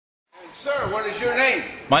Sir, what is your name?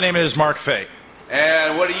 My name is Mark Fay.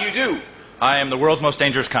 And what do you do? I am the world's most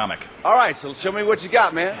dangerous comic. All right, so show me what you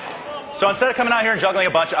got, man. So instead of coming out here and juggling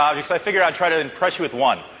a bunch of objects, I figured I'd try to impress you with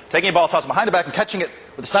one. Taking a ball, tossing behind the back, and catching it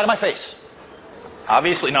with the side of my face.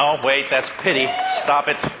 Obviously, no, wait, that's pity. Stop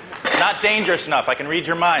it. Not dangerous enough. I can read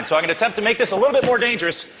your mind. So I'm going to attempt to make this a little bit more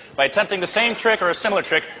dangerous by attempting the same trick or a similar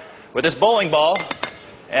trick with this bowling ball.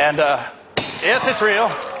 And, yes, it's real.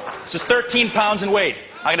 This is 13 pounds in weight.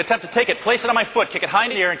 I'm going to attempt to take it, place it on my foot, kick it high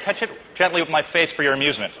in the air, and catch it gently with my face for your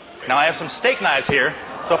amusement. Now, I have some steak knives here,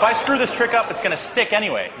 so if I screw this trick up, it's going to stick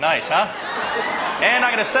anyway. Nice, huh? And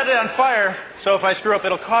I'm going to set it on fire, so if I screw up,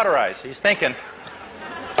 it'll cauterize. He's thinking.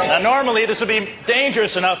 Now, normally, this would be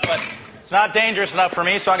dangerous enough, but it's not dangerous enough for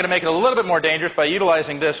me, so I'm going to make it a little bit more dangerous by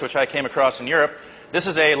utilizing this, which I came across in Europe. This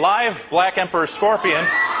is a live Black Emperor scorpion.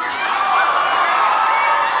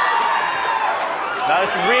 Now,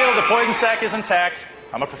 this is real. The poison sac is intact.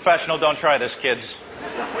 I'm a professional. Don't try this, kids. Oh,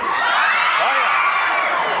 yeah.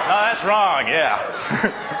 No, that's wrong. Yeah.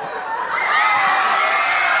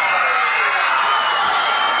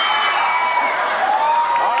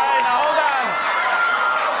 All right, now hold on.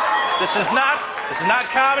 This is not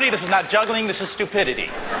comedy. This is not juggling. This is stupidity.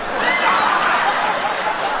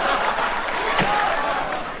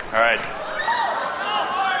 All right.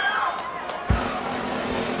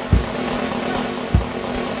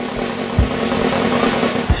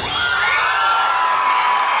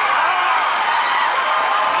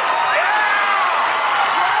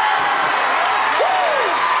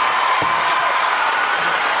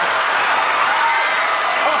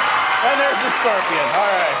 And there's the scorpion. All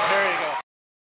right, there you go.